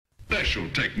Special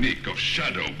technique of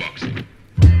shadow boxing.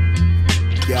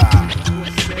 Yeah.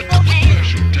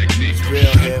 Special technique It's of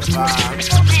real hip hop.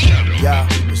 shadow. Yeah,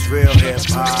 it's real hip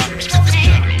hop.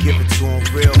 Give it to 'em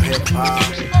real hip hop.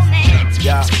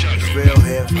 Yeah, it's real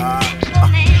hip hop.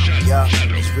 Yeah,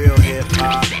 it's real hip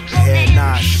hop. The head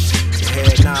notch, the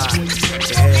head notch,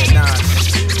 the head notch.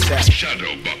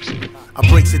 Shadow boxing. I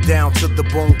breaks it down to the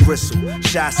bone gristle.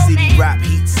 Shy City rap,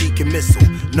 heat seeking missile.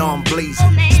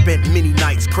 Non-blazing, spent many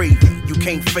nights craving. You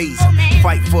can't phase them.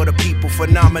 Fight for the people,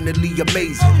 phenomenally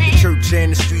amazing. The church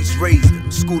and the streets raised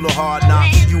them. School of hard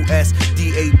knocks,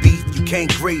 USDAB, you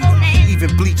can't grade them.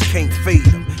 Even bleach can't fade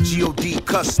them. GOD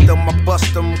custom, I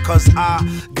bust them cause I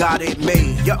got it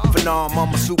made. Yup, PHENOM,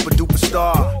 I'm a super duper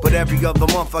star. But every other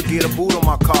month I get a boot on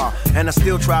my car. And I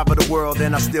still travel the world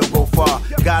and I still go far.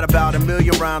 Got about 1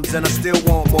 million rhymes and I still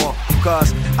want more.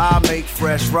 Cause I make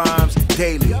fresh rhymes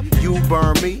daily. You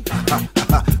burn me?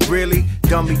 Really?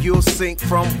 Dummy, you'll sink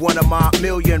from one of my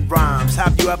 1,000,000 rhymes.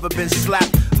 Have you ever been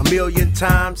slapped 1,000,000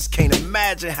 times? Can't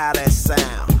imagine how that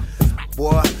sound.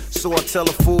 Boy, so I tell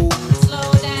a fool,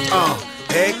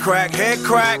 head crack,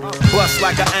 bust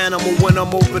like an animal when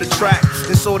I'm over the track.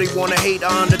 And so they wanna hate,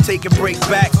 I undertake and break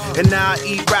back. And now I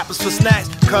eat rappers for snacks,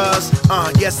 cause,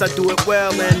 yes I do it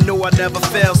well and no I never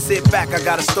fail. Sit back, I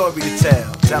got a story to tell.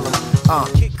 Tell them,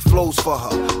 kick flows for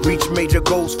her, reach major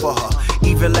goals for her.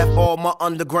 Even left all my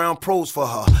underground pros for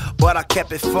her. But I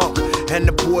kept it funk, and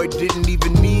the boy didn't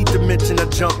even need to mention the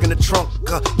junk in the trunk.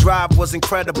 Drive was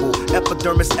incredible,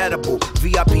 epidermis edible.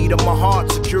 VIP to my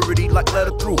heart, security like let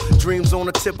her through. Dreams on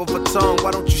the tip of a tongue, why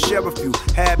don't you share a few?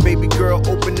 Had baby girl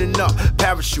opening up,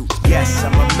 parachute. Yes,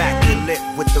 I'm immaculate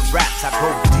with the raps. I go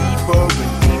deeper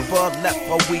and deeper, left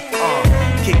her weak arm.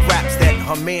 Kick raps that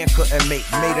her man couldn't make.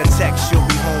 Made her text, she'll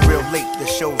be home real late, the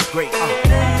show's great.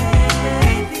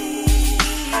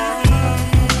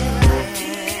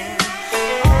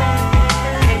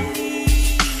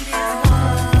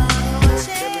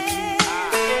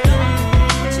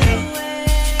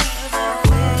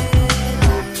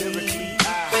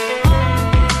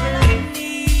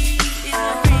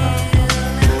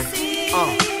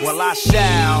 Well, I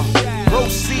shall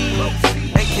proceed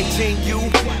and continue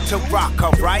to rock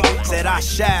her, right? Said I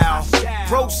shall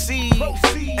proceed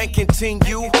and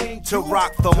continue to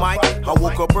rock the mic. I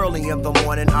woke up early in the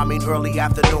morning, early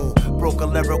afternoon. Broke a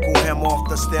lyrical hymn off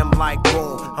the stem like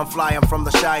boom. I'm flying from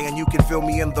the shy and you can feel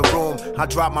me in the room. I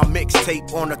dropped my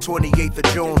mixtape on the 28th of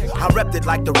June. I repped it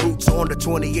like the Roots on the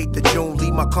 28th of June.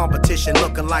 Leave my competition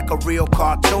looking like a real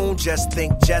cartoon. Just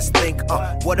think,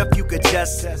 what if you could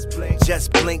just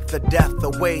blink the death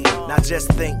away? Now just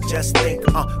think,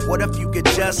 what if you could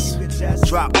just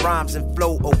drop rhymes and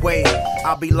flow away?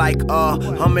 I'll be like,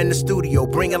 I'm in the studio,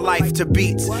 bringing life to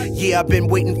beats. Yeah, I've been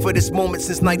waiting for this moment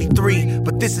since 93.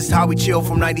 But this is how we chill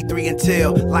from 93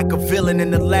 until. Like a villain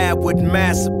in the lab with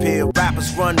mass appeal.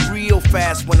 Rappers run real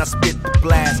fast when I spit the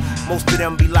blast. Most of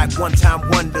them be like one-time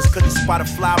wonders. Couldn't spot a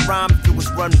fly rhyme if it was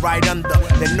run right under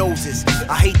their noses.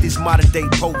 I hate these modern day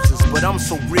posers, but I'm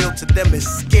so real to them it's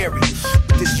scary.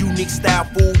 With this unique style,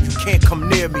 fool, you can't come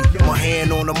near me. My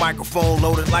hand on the microphone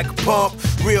loaded like a pump.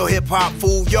 Real hip-hop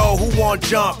fool, yo, who want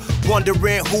jump?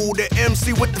 Wondering who the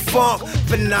MC with the funk.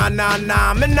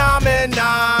 Phenomena.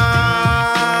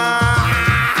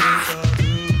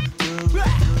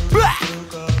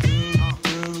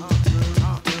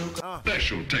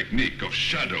 Special technique of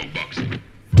shadow boxing.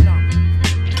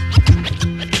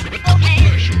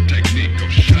 Special technique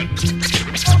of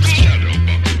shadow